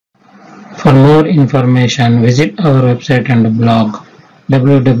For more information, visit our website and blog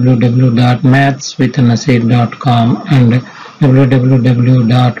www.mathswithnaseer.com and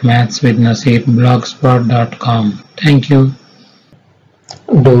www.mathswithnaseerblogspot.com. Thank you.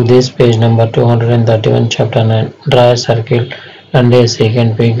 Do this page number 231 chapter 9. Draw a circle and a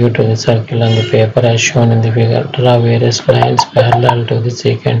secant PQ to the circle on the paper as shown in the figure. Draw various lines parallel to the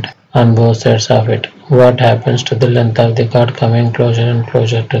secant on both sides of it. What happens to the length of the chord coming closer and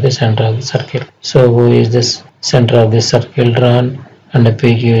closer to the center of the circle? So who is this center of the circle drawn and the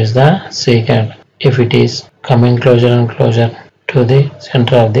PQ is the secant. If it is coming closer and closer to the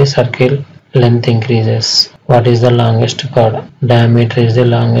center of the circle, length increases. What is the longest chord? Diameter is the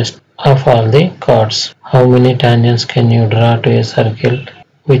longest of all the chords. How many tangents can you draw to a circle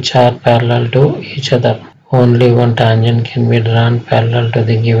which are parallel to each other? Only one tangent can be drawn parallel to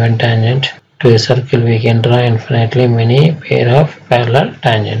the given tangent. To a circle we can draw infinitely many pair of parallel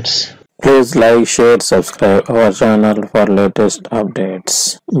tangents. Please like, share, subscribe our channel for latest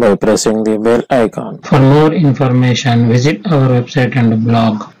updates by pressing the bell icon. For more information, visit our website and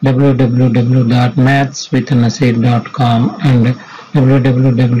blog www.mathswithnaseer.com and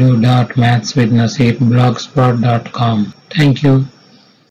www.mathswithnaseerblogspot.com. Thank you.